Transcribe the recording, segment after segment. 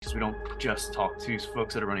because we don't just talk to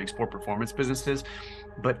folks that are running sport performance businesses,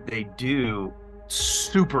 but they do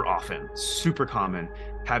super often, super common,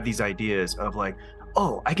 have these ideas of like,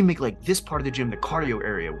 oh, I can make like this part of the gym the cardio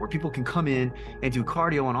area where people can come in and do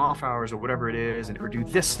cardio on off hours or whatever it is, or do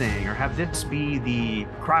this thing, or have this be the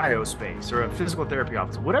cryo space or a physical therapy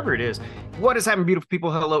office, whatever it is. What is happening, beautiful people?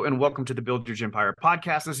 Hello, and welcome to the Build Your Gympire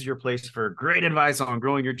podcast. This is your place for great advice on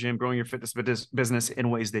growing your gym, growing your fitness business in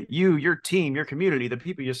ways that you, your team, your community, the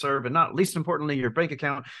people you serve, and not least importantly, your bank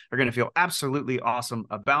account are going to feel absolutely awesome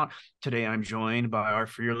about. Today, I'm joined by our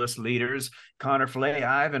fearless leaders, Connor Flay,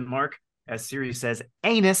 Ivan, Mark, as Siri says,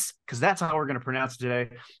 anus, because that's how we're going to pronounce it today.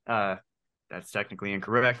 That's technically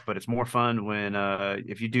incorrect, but it's more fun when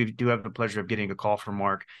if you do have the pleasure of getting a call from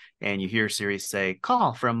Mark and you hear Siri say,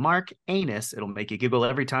 call from Mark Anus, it'll make you giggle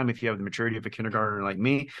every time if you have the maturity of a kindergartner like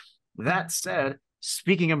me. That said,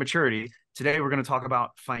 speaking of maturity, today we're going to talk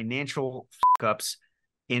about financial fuck-ups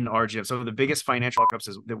in our gym. Some of the biggest financial fuck-ups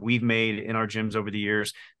that we've made in our gyms over the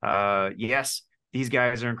years. Yes, these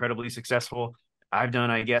guys are incredibly successful. I've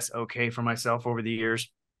done, I guess, okay for myself over the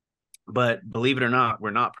years, but believe it or not,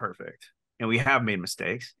 we're not perfect and we have made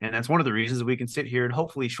mistakes. And that's one of the reasons that we can sit here and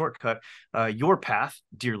hopefully shortcut your path,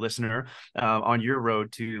 dear listener, on your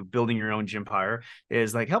road to building your own gympire,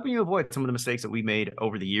 is like helping you avoid some of the mistakes that we made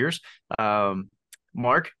over the years.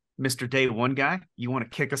 Mark, Mr. Day One guy, you want to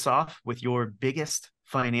kick us off with your biggest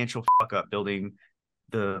financial fuck up building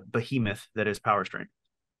the behemoth that is Power Strength?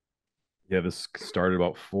 Yeah, this started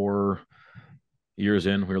about 4 years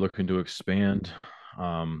in. We were looking to expand.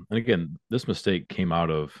 And again, this mistake came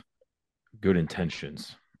out of good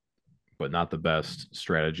intentions, but not the best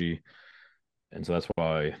strategy. And so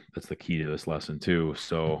that's the key to this lesson too.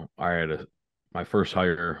 So I had my first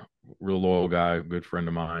hire, real loyal guy, good friend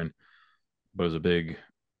of mine, but was a big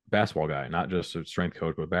basketball guy, not just a strength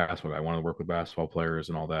coach, but a basketball guy. I wanted to work with basketball players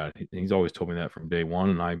and all that. He's always told me that from day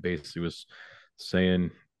one. And I basically was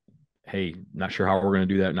saying, hey, not sure how we're going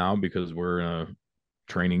to do that now because we're in a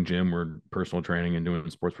training gym, we're personal training and doing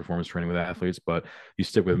sports performance training with athletes, but you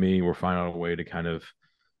stick with me, we'll find out a way to kind of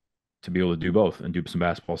to be able to do both and do some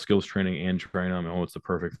basketball skills training and train them. Oh, it's the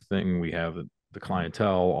perfect thing. We have the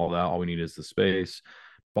clientele, all that. All we need is the space.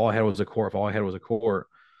 If all I had was a court,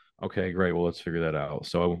 okay, great. Well, let's figure that out.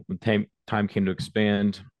 So when time came to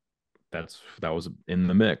expand, that was in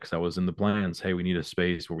the mix. That was in the plans. Hey, we need a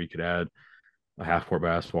space where we could add a half court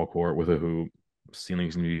basketball court with a hoop.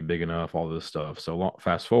 Ceilings need to be big enough, all this stuff. So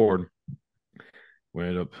fast forward, we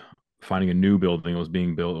ended up finding a new building that was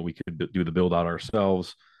being built. We could do the build out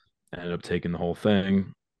ourselves. Ended up taking the whole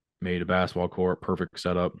thing, made a basketball court, perfect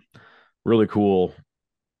setup, really cool,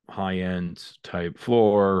 high end type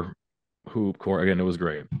floor, hoop court. Again, it was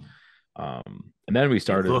great. And then we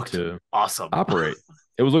started to awesome operate.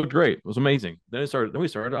 It looked great. It was amazing. Then we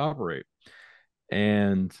started to operate.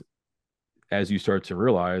 And as you start to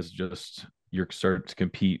realize, just you start to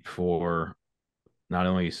compete for not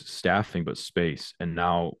only staffing but space. And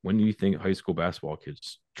now, when you think high school basketball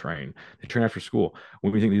kids train, they train after school.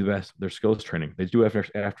 When we think their skills training, they do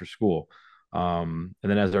after school. And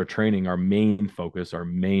then as our training, our main focus, our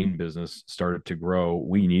main business started to grow,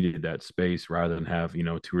 we needed that space rather than have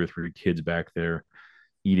 2 or 3 kids back there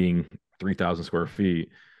eating 3,000 square feet.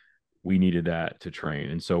 We needed that to train,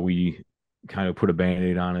 and so we kind of put a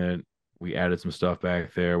band-aid on it. We added some stuff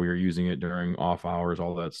back there. We were using it during off hours,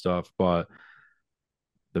 all that stuff. But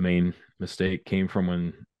the main mistake came from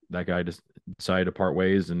when that guy just decided to part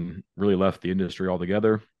ways and really left the industry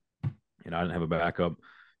altogether. And I didn't have a backup.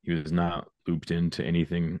 He was not looped into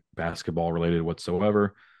anything basketball related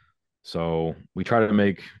whatsoever. So we tried to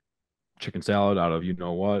make chicken salad out of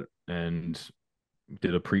what, and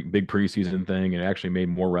did a big preseason thing, and actually made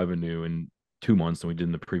more revenue in 2 months than we did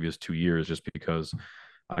in the previous 2 years, just because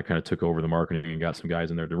I kind of took over the marketing and got some guys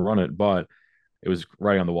in there to run it. But it was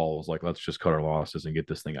right on the wall. It was like, let's just cut our losses and get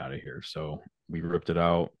this thing out of here. So we ripped it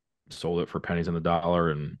out, sold it for pennies on the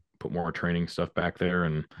dollar, and put more training stuff back there.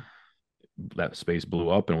 And that space blew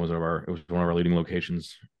up, and it was one of our leading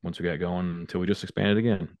locations once we got going, until we just expanded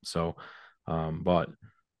again. So, but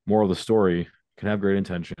moral of the story, can have great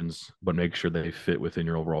intentions, but make sure they fit within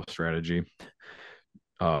your overall strategy.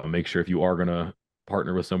 Make sure if you are going to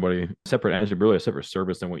partner with somebody, separate entity, really a separate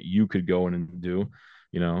service than what you could go in and do.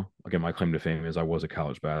 Again, my claim to fame is I was a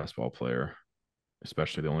college basketball player,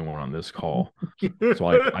 especially the only one on this call. So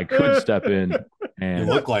I could step in and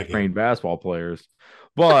look like train basketball players,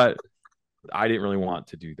 but I didn't really want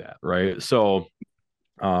to do that. Right. So,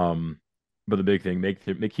 but the big thing,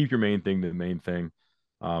 keep your main thing the main thing.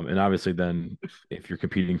 And obviously then if you're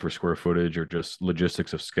competing for square footage or just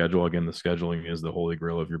logistics of schedule, again, the scheduling is the holy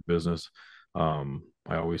grail of your business.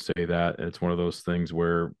 I always say that it's one of those things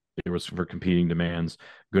where it was for competing demands.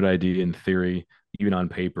 Good idea in theory, even on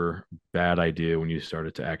paper, bad idea when you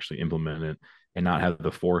started to actually implement it and not have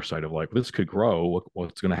the foresight of like, this could grow.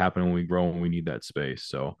 What's going to happen when we grow and we need that space?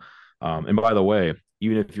 So, and by the way,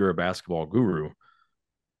 even if you're a basketball guru,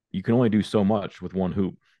 you can only do so much with one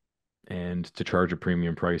hoop. And to charge a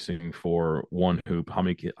premium pricing for one hoop, how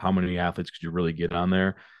many athletes could you really get on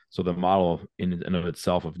there? So the model in and of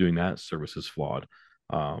itself of doing that service is flawed.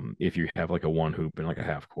 If you have like a one hoop and like a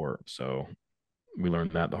half court, so we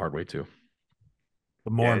learned that the hard way too.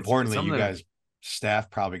 But more Yeah, it's importantly, you something. guys staff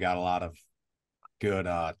probably got a lot of good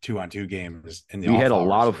 2-on-2 games in the We had off a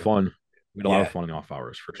lot hours. of fun. We had a lot of Yeah. fun in the off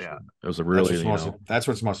hours for sure. Yeah. It was a really, That's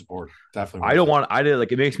what's most important. Definitely. I don't want. I did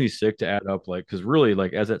like it makes me sick to add up like because really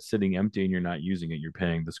like as that's sitting empty and you're not using it, you're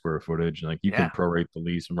paying the square footage and like you can Yeah. prorate the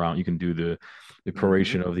lease around. You can do the Mhm.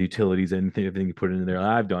 proration of the utilities, everything you put in there. And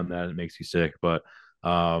I've done that. It makes you sick, but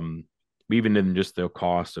um, even in just the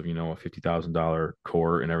cost of a $50,000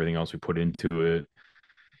 core and everything else we put into it.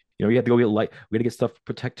 You have to go get light. We got to get stuff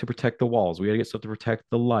to protect the walls. We got to get stuff to protect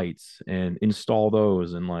the lights and install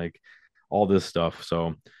those and like all this stuff.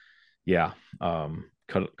 So yeah,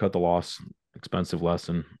 cut the loss, expensive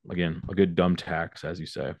lesson. Again, a good dumb tax, as you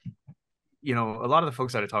say. A lot of the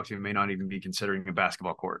folks that I talk to may not even be considering a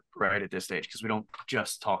basketball court right at this stage because we don't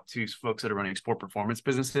just talk to folks that are running sport performance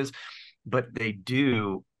businesses, but they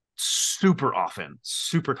do super often,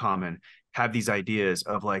 super common, have these ideas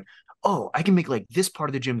of like, oh, I can make like this part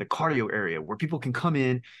of the gym the cardio area where people can come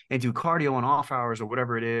in and do cardio on off hours or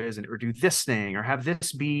whatever it is, or do this thing, or have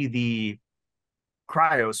this be the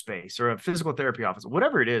cryo space or a physical therapy office,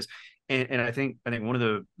 whatever it is. And I think one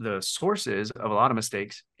of the sources of a lot of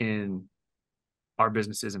mistakes in our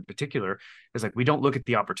businesses in particular is like we don't look at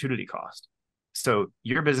the opportunity cost. So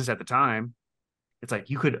your business at the time, it's like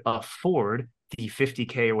you could afford the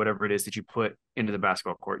 50K or whatever it is that you put into the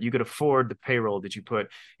basketball court. You could afford the payroll that you put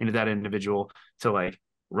into that individual to like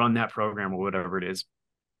run that program or whatever it is.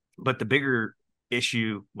 But the bigger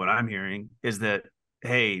issue, what I'm hearing, is that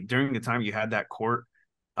hey, during the time you had that court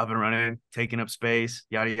up and running, taking up space,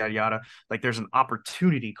 yada yada yada, like there's an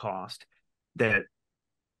opportunity cost that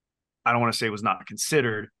I don't want to say was not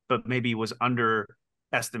considered, but maybe was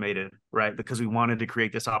underestimated, right? Because we wanted to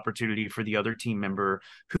create this opportunity for the other team member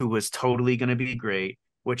who was totally going to be great,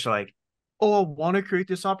 which like, oh, I want to create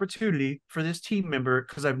this opportunity for this team member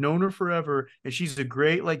because I've known her forever and she's a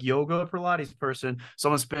great like yoga Pilates person. So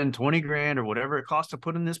I'm gonna spend 20 grand or whatever it costs to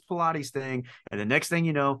put in this Pilates thing. And the next thing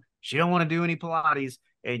you know, she don't want to do any Pilates.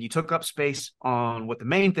 And you took up space on what the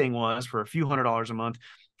main thing was for a few $100s a month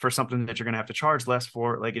for something that you're going to have to charge less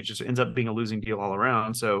for. Like it just ends up being a losing deal all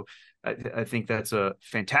around. So I think that's a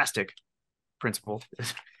fantastic principle.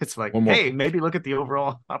 It's like, One more, hey, maybe look at the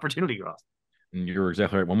overall opportunity cost. and you're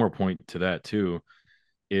exactly right. One more point to that too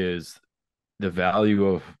is the value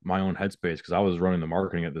of my own headspace because I was running the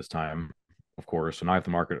marketing at this time, of course, and I have to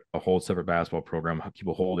market a whole separate basketball program, keep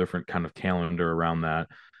a whole different kind of calendar around that.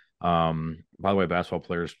 By the way, basketball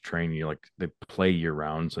players train you like they play year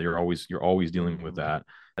round, so you're always dealing with that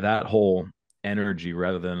whole energy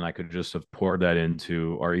rather than I could just have poured that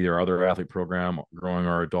into our either other athlete program, growing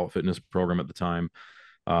our adult fitness program at the time.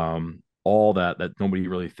 All that nobody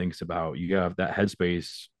really thinks about. You have that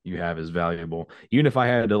headspace you have is valuable. Even if I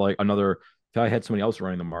had to if I had somebody else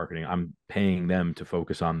running the marketing, I'm paying them to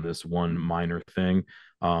focus on this one minor thing.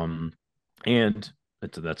 And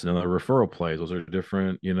that's another referral play. Those are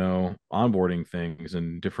different, onboarding things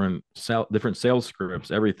and different sales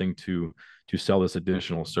scripts, everything to sell this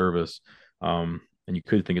additional service. And you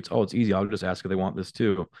could think it's easy. I'll just ask if they want this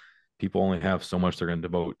too. People only have so much they're going to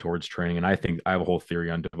devote towards training, and I think I have a whole theory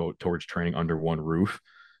on devote towards training under one roof,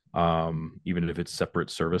 even if it's separate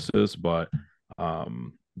services. But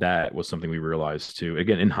that was something we realized too.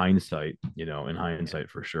 Again, in hindsight,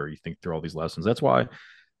 for sure, you think through all these lessons. That's why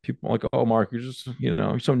people are like, oh, Mark, you're just,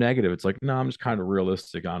 you're so negative. It's like, no, I'm just kind of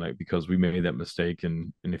realistic on it because we made that mistake.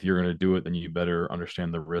 And if you're going to do it, then you better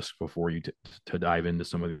understand the risk before you to dive into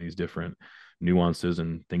some of these different nuances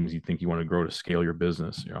and things you think you want to grow to scale your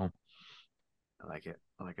business. I like it.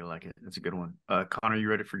 I like it. I like it. That's a good one. Connor, you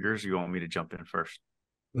ready for yours? Or you want me to jump in first?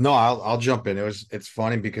 No, I'll jump in. It's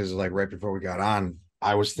funny because like right before we got on,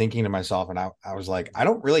 I was thinking to myself and I was like, I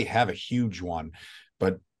don't really have a huge one,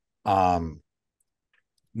 but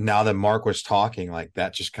now that Mark was talking, like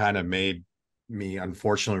that just kind of made me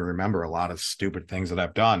unfortunately remember a lot of stupid things that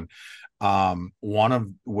I've done. One of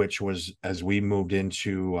which was as we moved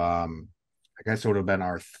into I guess it would have been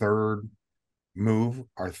our third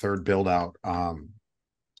build out.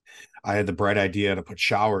 I had the bright idea to put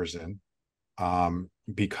showers in.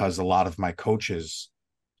 because a lot of my coaches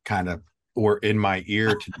kind of were in my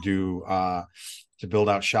ear to build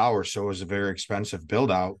out showers. So it was a very expensive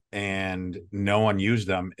build out, and no one used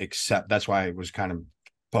them except, that's why I was kind of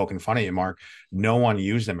poking fun at you, Mark. No one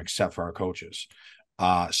used them except for our coaches.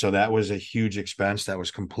 So that was a huge expense that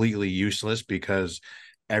was completely useless, because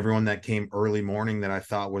everyone that came early morning that I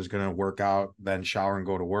thought was going to work out, then shower and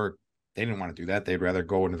go to work, they didn't want to do that. They'd rather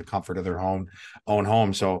go into the comfort of their own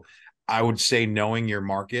home. So I would say knowing your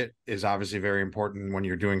market is obviously very important when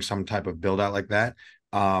you're doing some type of build out like that.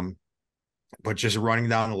 But just running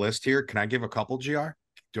down the list here, can I give a couple, GR?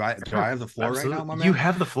 Do I have the floor Absolutely. right now, my man? You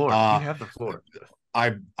have the floor. You have the floor.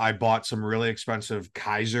 I bought some really expensive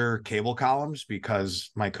Kaiser cable columns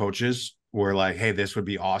because my coaches were like, "Hey, this would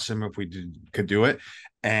be awesome if we could do it."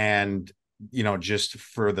 And just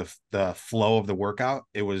for the flow of the workout,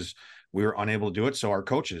 we were unable to do it. So our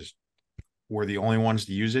coaches were the only ones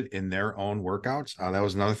to use it in their own workouts. That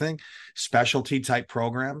was another thing. Specialty type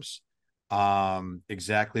programs.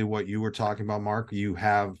 Exactly what you were talking about, Mark. You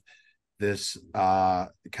have this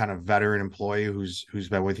kind of veteran employee who's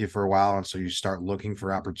been with you for a while, and so you start looking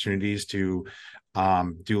for opportunities to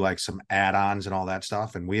do like some add-ons and all that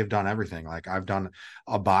stuff. And we have done everything. Like I've done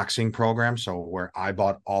a boxing program, so where I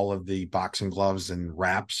bought all of the boxing gloves and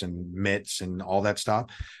wraps and mitts and all that stuff,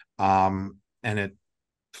 and it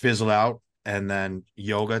fizzled out. And then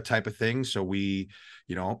yoga type of thing. So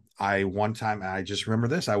I one time, I just remember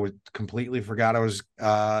this, I would completely forgot, I was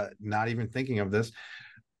not even thinking of this.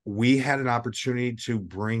 We had an opportunity to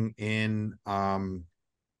bring in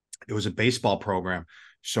it was a baseball program.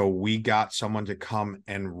 So we got someone to come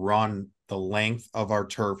and run the length of our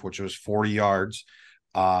turf, which was 40 yards,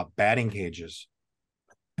 batting cages.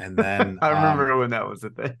 And then I remember when that was a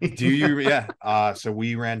thing. Do you? Yeah. So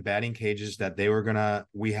we ran batting cages that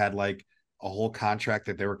we had like a whole contract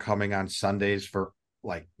that they were coming on Sundays for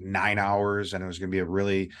like 9 hours, and it was going to be a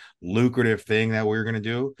really lucrative thing that we were going to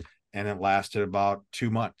do. And it lasted about 2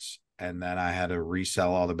 months. And then I had to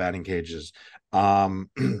resell all the batting cages.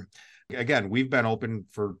 Again, we've been open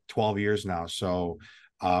for 12 years now. So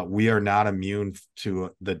we are not immune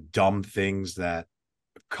to the dumb things that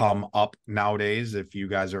come up nowadays. If you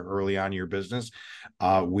guys are early on in your business,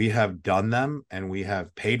 we have done them and we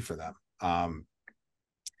have paid for them.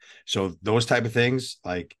 So those type of things,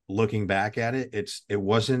 like looking back at it, it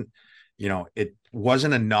wasn't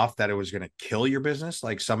enough that it was going to kill your business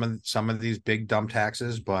like some of these big dumb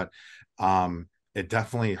taxes, but it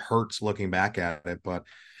definitely hurts looking back at it. But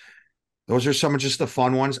those are some of just the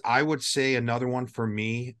fun ones. I would say another one for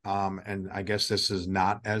me, and I guess this is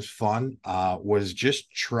not as fun, was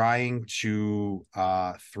just trying to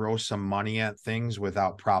throw some money at things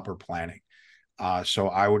without proper planning. So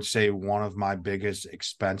I would say one of my biggest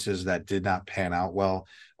expenses that did not pan out well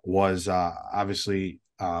was obviously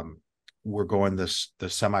we're going the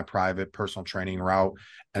semi-private personal training route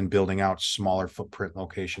and building out smaller footprint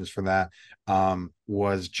locations for that.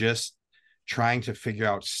 Was just trying to figure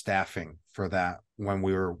out staffing for that when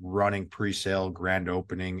we were running pre-sale, grand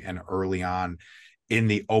opening, and early on in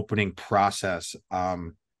the opening process.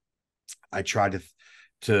 I tried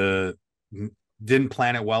to didn't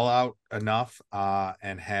plan it well out enough,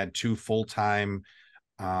 and had 2 full-time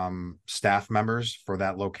staff members for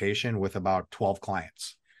that location with about 12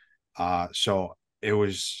 clients. So it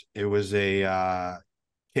was a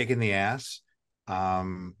kick in the ass.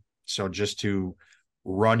 So just to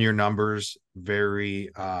run your numbers very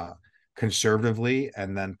conservatively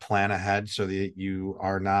and then plan ahead so that you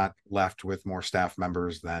are not left with more staff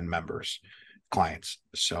members than clients.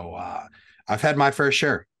 So I've had my fair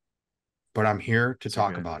share, but I'm here to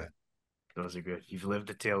talk about it. Those are good. You've lived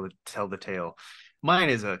to tell the tale. Mine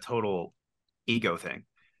is a total ego thing.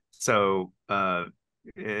 So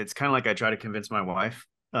it's kind of like I try to convince my wife,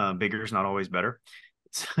 bigger is not always better.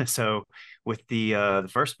 So with the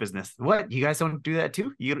first business, what, you guys don't do that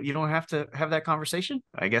too? You don't have to have that conversation?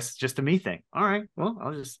 I guess it's just a me thing. All right, well,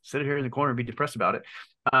 I'll just sit here in the corner and be depressed about it.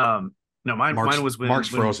 No, mine was when Mark's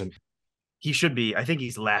frozen. He should be. I think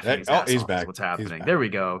he's laughing. He's back. What's happening? There we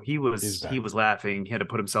go. He was laughing. He had to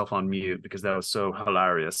put himself on mute because that was so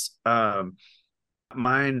hilarious.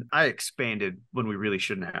 Mine, I expanded when we really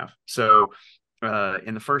shouldn't have. So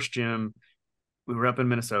in the first gym, we were up in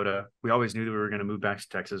Minnesota. We always knew that we were going to move back to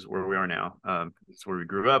Texas, where we are now. It's where we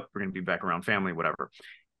grew up. We're going to be back around family, whatever.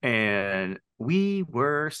 And we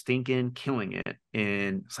were stinking killing it.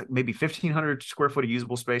 And it's like maybe 1,500 square foot of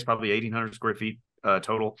usable space, probably 1,800 square feet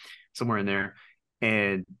total, somewhere in there.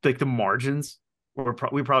 And like the margins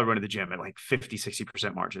we probably run to the gym at like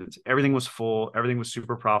 50-60% margins. Everything was full. Everything was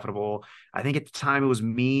super profitable. I think at the time it was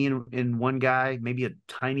me and one guy, maybe a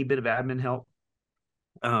tiny bit of admin help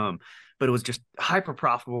But it was just hyper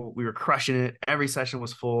profitable. We were crushing it. Every session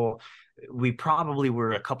was full. We probably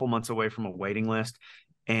were a couple months away from a waiting list.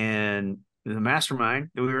 And the mastermind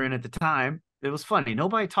that we were in at the time, it was funny.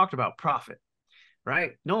 Nobody talked about profit,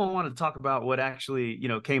 right? No one wanted to talk about what actually,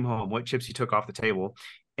 came home, what chips you took off the table.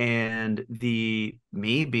 And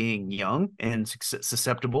me being young and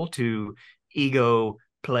susceptible to ego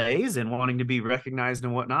plays and wanting to be recognized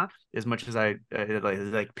and whatnot, as much as it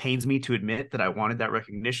like pains me to admit that I wanted that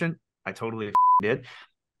recognition, I totally did.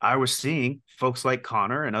 I was seeing folks like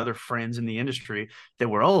Connor and other friends in the industry that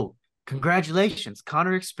were, oh, congratulations,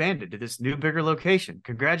 Connor expanded to this new, bigger location.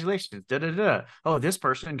 Congratulations, da da da. Oh, this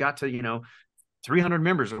person got to 300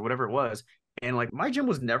 members or whatever it was, and like my gym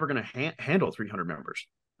was never going to handle 300 members.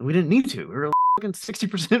 We didn't need to. We were looking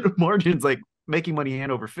 60% of margins, like making money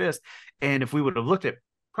hand over fist. And if we would have looked at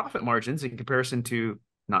profit margins in comparison to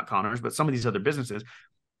not Connor's, but some of these other businesses,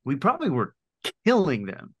 we probably were killing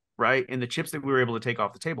them, right? And the chips that we were able to take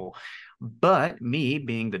off the table. But me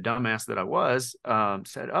being the dumbass that I was,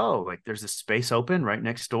 said, oh, like there's a space open right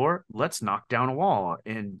next door. Let's knock down a wall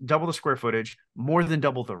and double the square footage, more than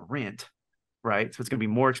double the rent, right? So it's going to be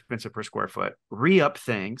more expensive per square foot, re-up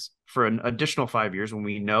things for an additional 5 years when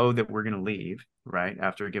we know that we're going to leave, right?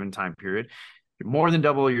 After a given time period, more than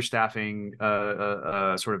double your staffing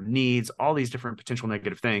sort of needs, all these different potential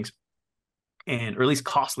negative things, and or at least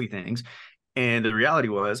costly things. And the reality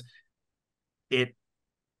was, it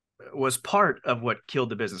was part of what killed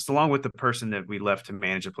the business, along with the person that we left to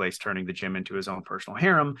manage the place, turning the gym into his own personal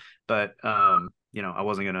harem. But I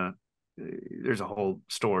wasn't gonna. There's a whole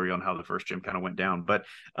story on how the first gym kind of went down. But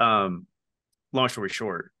long story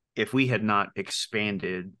short, if we had not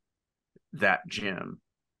expanded that gym,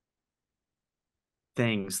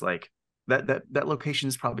 things like that location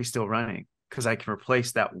is probably still running, because I can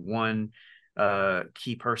replace that one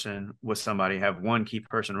key person with somebody, have one key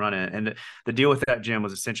person run it. And the deal with that gym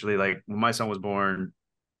was essentially like, when my son was born,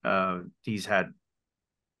 he's had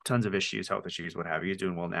tons of issues, health issues, what have you. He's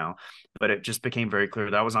doing well now, but it just became very clear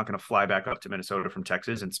that I was not going to fly back up to Minnesota from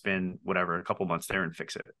Texas and spend whatever a couple months there and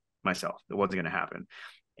fix it myself. It wasn't going to happen.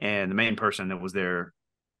 And the main person that was there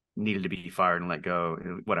needed to be fired and let go,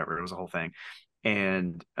 whatever. It was a whole thing.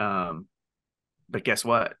 And but guess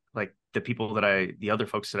what? Like the other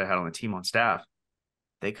folks that I had on the team on staff,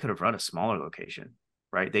 they could have run a smaller location,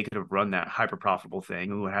 right? They could have run that hyper profitable thing,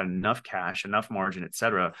 who had enough cash, enough margin, et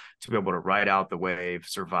cetera, to be able to ride out the wave,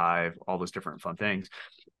 survive, all those different fun things.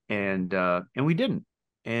 And we didn't.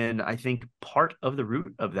 And I think part of the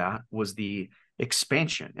root of that was the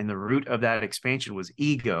expansion, and the root of that expansion was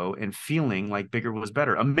ego and feeling like bigger was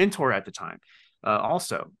better. A mentor at the time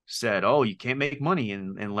also said, oh, you can't make money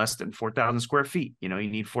in less than 4,000 square feet. You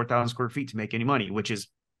need 4,000 square feet to make any money, which is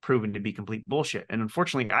proven to be complete bullshit. And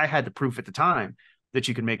unfortunately, I had the proof at the time that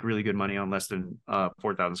you can make really good money on less than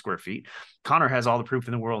 4,000 square feet. Connor has all the proof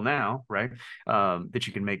in the world now, right? That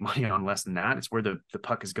you can make money on less than that. It's where the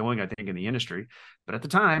puck is going, I think, in the industry. But at the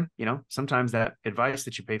time, sometimes that advice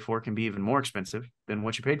that you pay for can be even more expensive than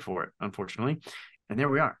what you paid for it, unfortunately. And there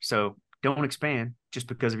we are. So don't expand just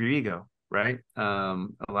because of your ego, right? A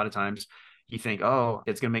lot of times you think, oh,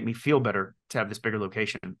 it's going to make me feel better to have this bigger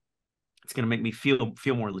location. It's going to make me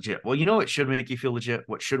feel more legit. Well, it should make you feel legit.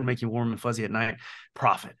 What should make you warm and fuzzy at night?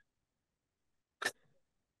 Profit.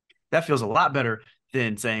 That feels a lot better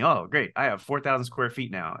than saying, oh, great, I have 4,000 square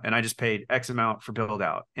feet now, and I just paid X amount for build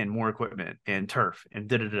out and more equipment and turf and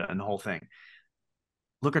da-da-da and the whole thing.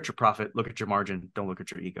 Look at your profit, look at your margin, don't look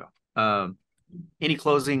at your ego. Any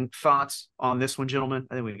closing thoughts on this one, gentlemen?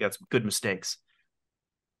 I think we've got some good mistakes.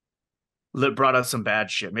 Brought us some bad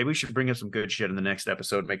shit. Maybe we should bring up some good shit in the next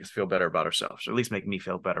episode, make us feel better about ourselves, or at least make me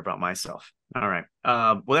feel better about myself. All right.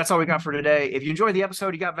 Well, that's all we got for today. If you enjoyed the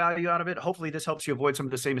episode, you got value out of it. Hopefully this helps you avoid some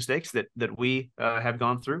of the same mistakes that we have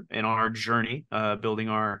gone through in our journey, building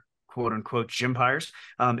our quote unquote gympires.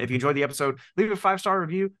 If you enjoyed the episode, leave a 5-star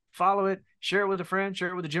review, follow it, share it with a friend,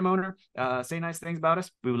 share it with a gym owner, say nice things about us.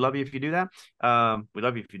 We would love you if you do that. We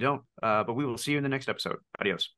love you if you don't, but we will see you in the next episode. Adios.